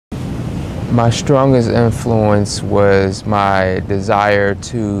My strongest influence was my desire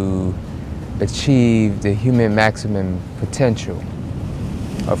to achieve the human maximum potential.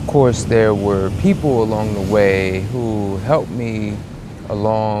 Of course, there were people along the way who helped me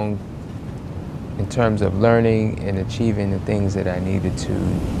along in terms of learning and achieving the things that I needed to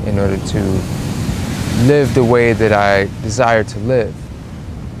in order to live the way that I desired to live.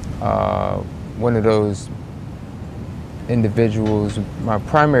 One of those individuals, my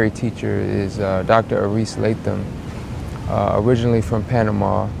primary teacher is Dr. Reef, originally from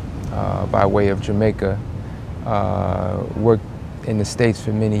Panama by way of Jamaica. Worked in the States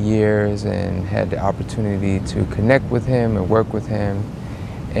for many years and had the opportunity to connect with him and work with him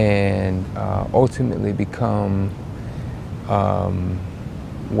and ultimately become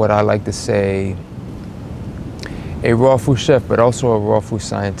what I like to say a raw food chef, but also a raw food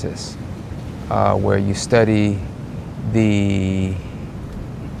scientist, where you study the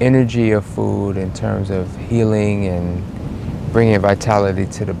energy of food in terms of healing and bringing vitality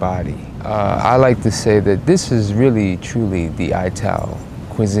to the body. I like to say that this is really, truly the Ital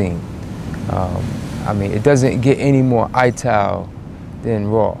cuisine. I mean, it doesn't get any more Ital than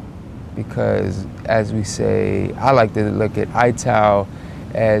raw, because as we say, I like to look at Ital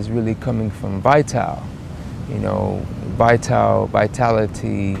as really coming from vital. You know, vital,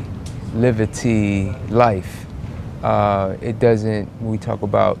 vitality, livity, life. It doesn't, we talk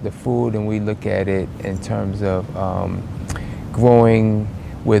about the food and we look at it in terms of growing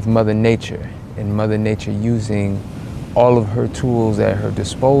with Mother Nature, and Mother Nature using all of her tools at her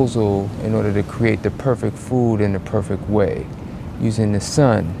disposal in order to create the perfect food in the perfect way, using the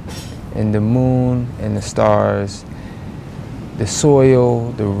sun and the moon and the stars, the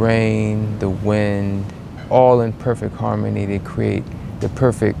soil, the rain, the wind, all in perfect harmony to create the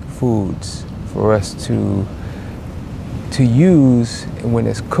perfect foods for us to use when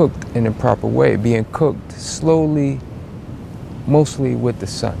it's cooked in a proper way, being cooked slowly, mostly with the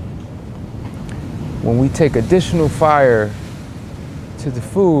sun. When we take additional fire to the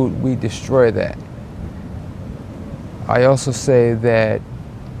food, we destroy that. I also say that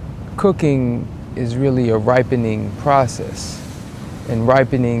cooking is really a ripening process, and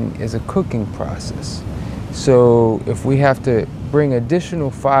ripening is a cooking process. So if we have to bring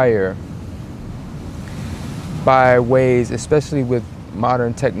additional fire by ways, especially with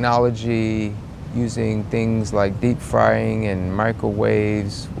modern technology, using things like deep frying and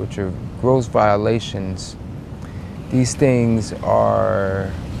microwaves, which are gross violations, these things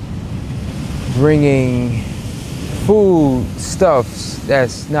are bringing food stuffs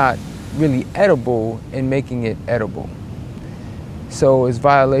that's not really edible and making it edible. So it's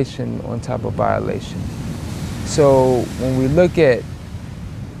violation on top of violation. So when we look at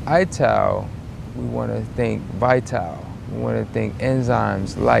Ital, we want to think vital. We want to think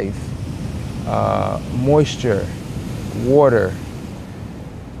enzymes, life, moisture, water.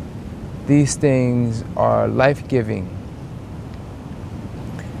 These things are life-giving,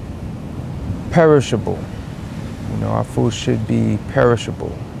 perishable. You know, our food should be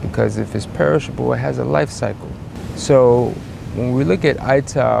perishable, because if it's perishable, it has a life cycle. So when we look at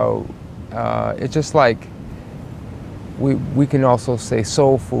Ital, it's just like we can also say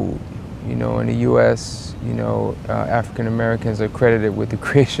soul food. You know, in the U.S., you know, African Americans are credited with the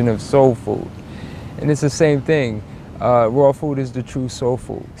creation of soul food. And it's the same thing. Raw food is the true soul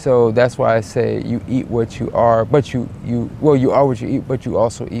food. So that's why I say you eat what you are, but you are what you eat, but you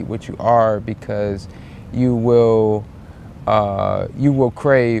also eat what you are, because you will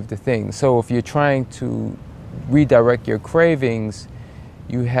crave the thing. So if you're trying to redirect your cravings,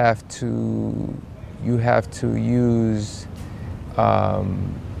 you have to use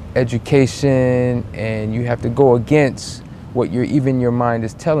education, and you have to go against what even your mind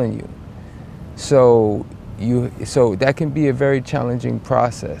is telling you. So that can be a very challenging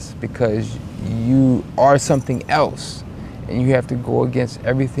process, because you are something else, and you have to go against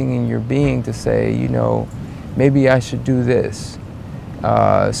everything in your being to say, you know, maybe I should do this.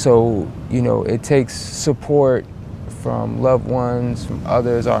 So, you know, it takes support from loved ones, from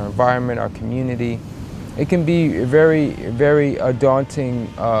others, our environment, our community. It can be a very, very daunting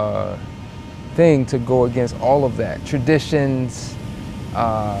thing to go against all of that. Traditions,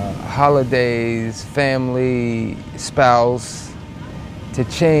 holidays, family, spouse, to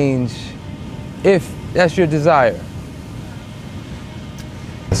change if that's your desire.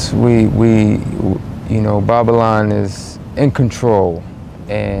 You know, Babylon is in control,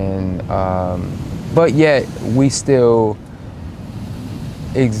 and but yet we still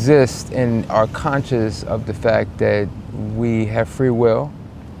exist and are conscious of the fact that we have free will,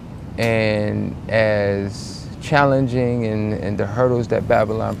 and as challenging and the hurdles that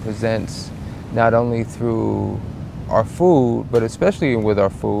Babylon presents, not only through our food, but especially with our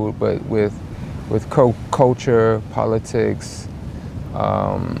food, but with culture, politics,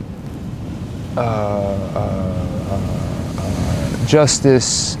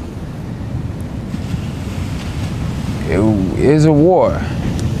 justice. It is a war,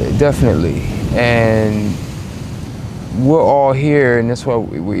 definitely, and we're all here, and that's why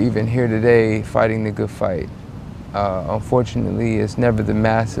we're even here today, fighting the good fight. Unfortunately, it's never the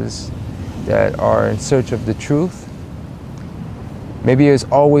masses that are in search of the truth. Maybe it's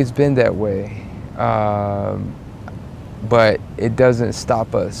always been that way, but it doesn't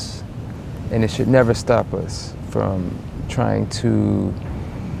stop us, and it should never stop us from trying to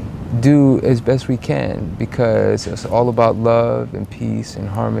do as best we can, because it's all about love and peace and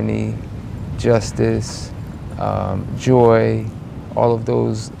harmony, justice, joy, all of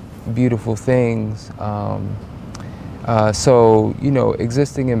those beautiful things. So, you know,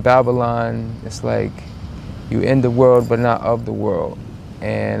 existing in Babylon, it's like you in the world but not of the world.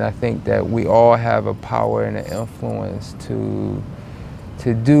 And I think that we all have a power and an influence to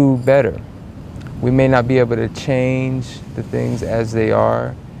do better. We may not be able to change the things as they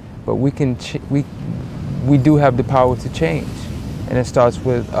are, but we can. We do have the power to change, and it starts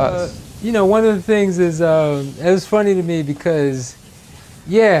with us. You know, one of the things is it was funny to me because,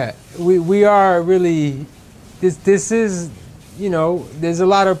 yeah, we are really. This is, you know, there's a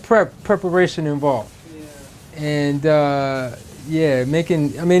lot of preparation involved, and yeah,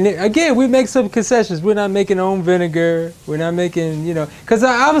 making. I mean, again, we make some concessions. We're not making our own vinegar. We're not making, you know, because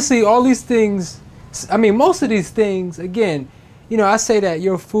obviously all these things. I mean, most of these things, again, you know, I say that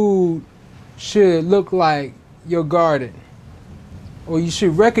your food should look like your garden, or you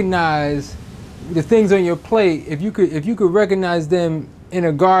should recognize the things on your plate. If you could recognize them in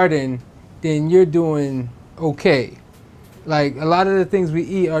a garden, then you're doing okay. Like a lot of the things we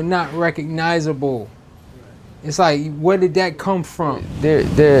eat are not recognizable. It's like, where did that come from?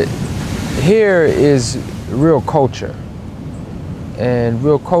 Here is real culture, and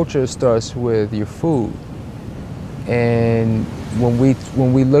real culture starts with your food. And when we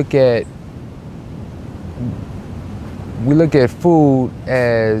look at food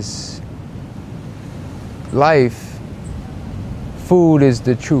as life, food is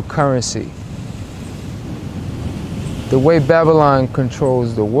the true currency. The way Babylon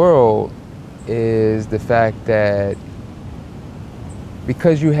controls the world is the fact that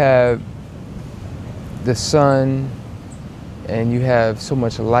because you have the sun and you have so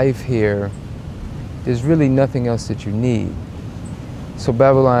much life here, there's really nothing else that you need. So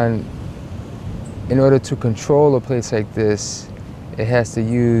Babylon, in order to control a place like this, it has to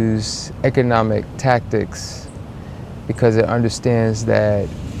use economic tactics, because it understands that,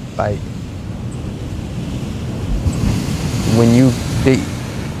 like, when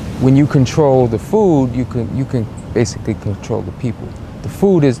you control the food, you can basically control the people. The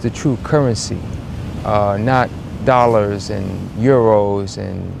food is the true currency, not dollars and euros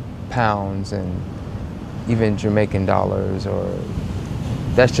and pounds and even Jamaican dollars, or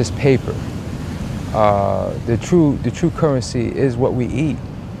that's just paper. The true currency is what we eat.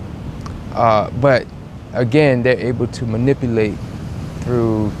 But again, they're able to manipulate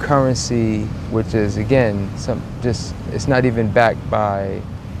through currency, which is, again, it's not even backed by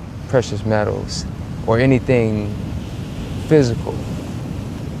precious metals or anything physical.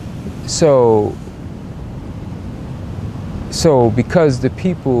 So because the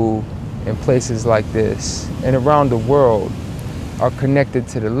people in places like this and around the world are connected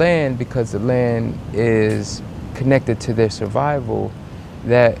to the land, because the land is connected to their survival,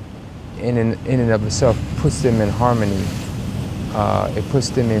 that in and of itself puts them in harmony. It puts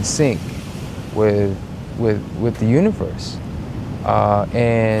them in sync with the universe.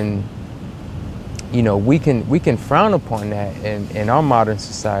 And you know, we can frown upon that in our modern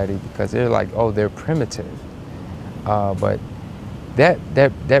society, because they're like, oh, they're primitive. But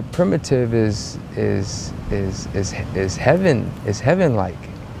that primitive is heaven, is heaven-like.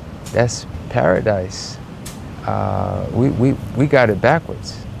 That's paradise. We got it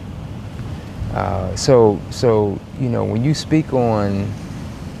backwards. So you know, when you speak on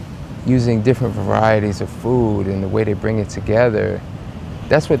using different varieties of food and the way they bring it together,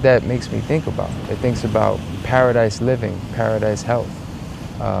 that's what that makes me think about. It thinks about paradise living, paradise health,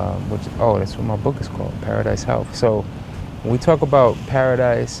 that's what my book is called, Paradise Health. So when we talk about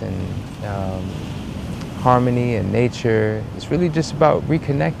paradise and harmony and nature, it's really just about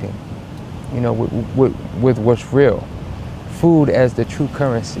reconnecting, you know, with what's real. Food as the true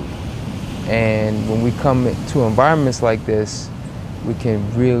currency. And when we come to environments like this, we can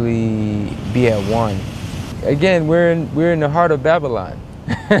really be at one. Again, we're in the heart of Babylon.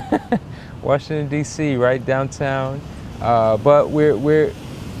 Washington D.C., right downtown. But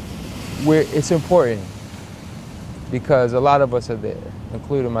it's important because a lot of us are there,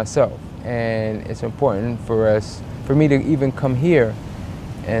 including myself, and it's important for me to even come here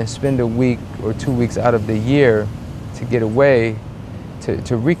and spend a week or 2 weeks out of the year to get away, to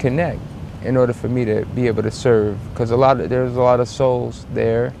reconnect, in order for me to be able to serve. Because there's a lot of souls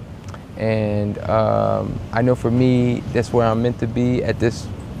there, and I know for me that's where I'm meant to be at this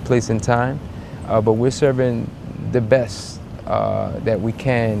place in time. But we're serving the best that we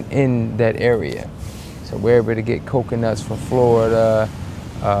can in that area. So we're able to get coconuts from Florida.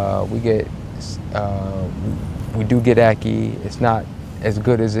 We do get ackee. It's not as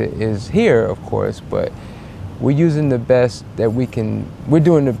good as it is here, of course, but we're using the best that we can. We're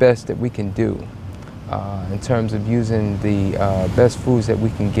doing the best that we can do in terms of using the best foods that we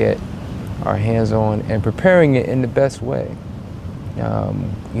can get our hands on and preparing it in the best way.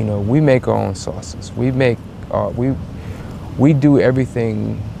 You know, we make our own sauces. We do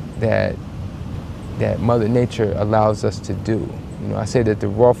everything that Mother Nature allows us to do. You know, I say that the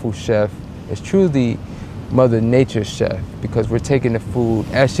raw food chef is truly Mother Nature's chef, because we're taking the food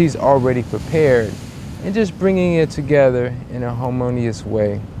as she's already prepared and just bringing it together in a harmonious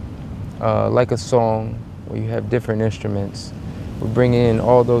way, like a song where you have different instruments. We're bringing in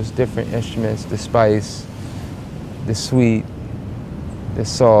all those different instruments, the spice, the sweet, the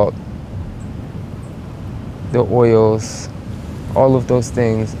salt, the oils, all of those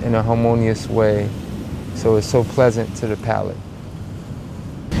things in a harmonious way, so it's so pleasant to the palate.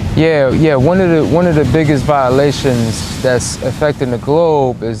 Yeah. One of the biggest violations that's affecting the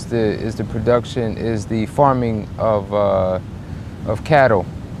globe is the farming of cattle,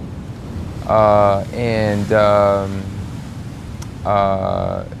 and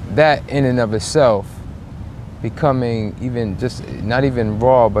that in and of itself, becoming even just not even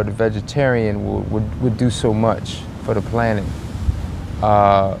raw, but a vegetarian would do so much for the planet.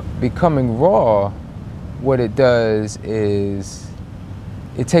 Becoming raw, what it does is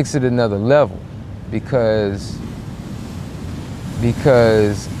it takes it another level, because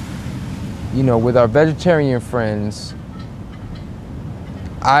you know, with our vegetarian friends,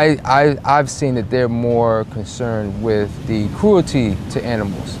 I've seen that they're more concerned with the cruelty to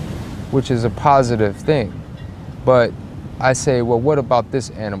animals, which is a positive thing. But I say, well, what about this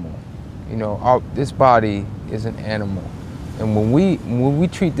animal? You know, this body is an animal, and when we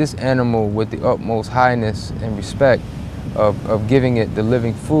treat this animal with the utmost highness and respect of giving it the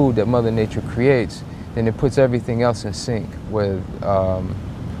living food that Mother Nature creates, then it puts everything else in sync with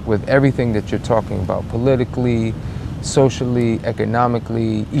everything that you're talking about, politically, socially,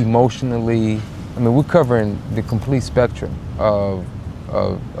 economically, emotionally. I mean, we're covering the complete spectrum of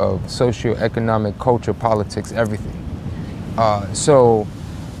socio-economic, culture, politics, everything. So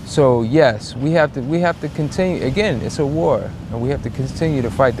yes, we have to continue. Again, it's a war, and we have to continue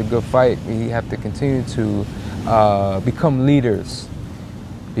to fight the good fight. We have to continue to become leaders,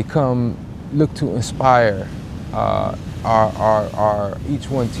 look to inspire our each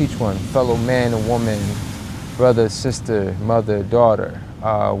one teach one, fellow man and woman, brother, sister, mother, daughter.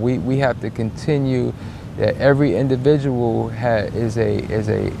 We have to continue that every individual is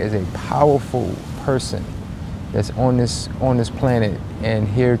a powerful person that's on this planet and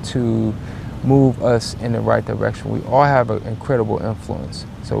here to move us in the right direction. We all have an incredible influence.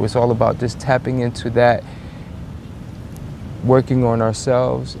 So it's all about just tapping into that, working on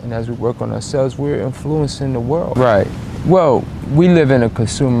ourselves, and as we work on ourselves, we're influencing the world. Right. Well, we live in a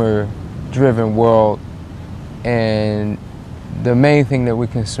consumer-driven world, and the main thing that we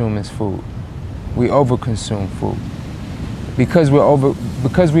consume is food. We overconsume food. Because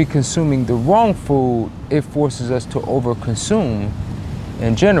we're consuming the wrong food, it forces us to overconsume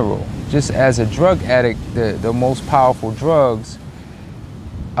in general. Just as a drug addict, the most powerful drugs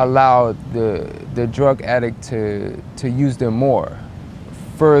allow the drug addict to use them more,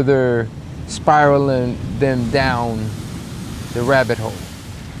 further spiraling them down the rabbit hole.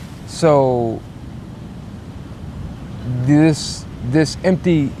 So this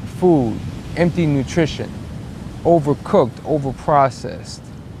empty food, empty nutrition, overcooked, overprocessed,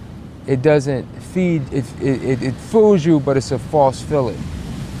 it doesn't feed, it fools you, but it's a false filling.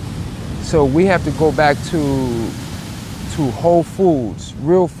 So we have to go back to whole foods,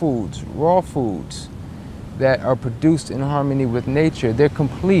 real foods, raw foods that are produced in harmony with nature. They're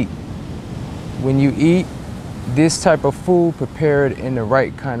complete. When you eat this type of food prepared in the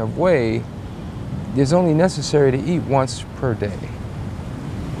right kind of way, it's only necessary to eat once per day.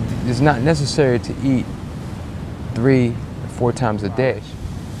 It's not necessary to eat 3 or 4 times a day.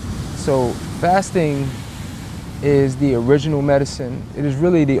 So fasting is the original medicine. It is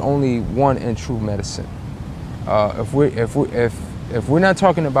really the only one and true medicine. If we're not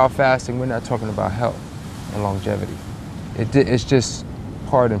talking about fasting, we're not talking about health and longevity. It's just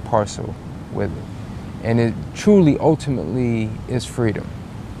part and parcel with it. And it truly, ultimately, is freedom.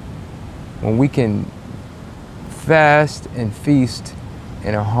 When we can fast and feast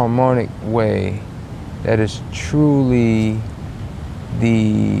in a harmonic way, that is truly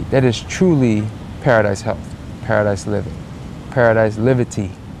paradise health, paradise living, paradise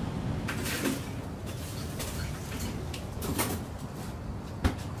livity.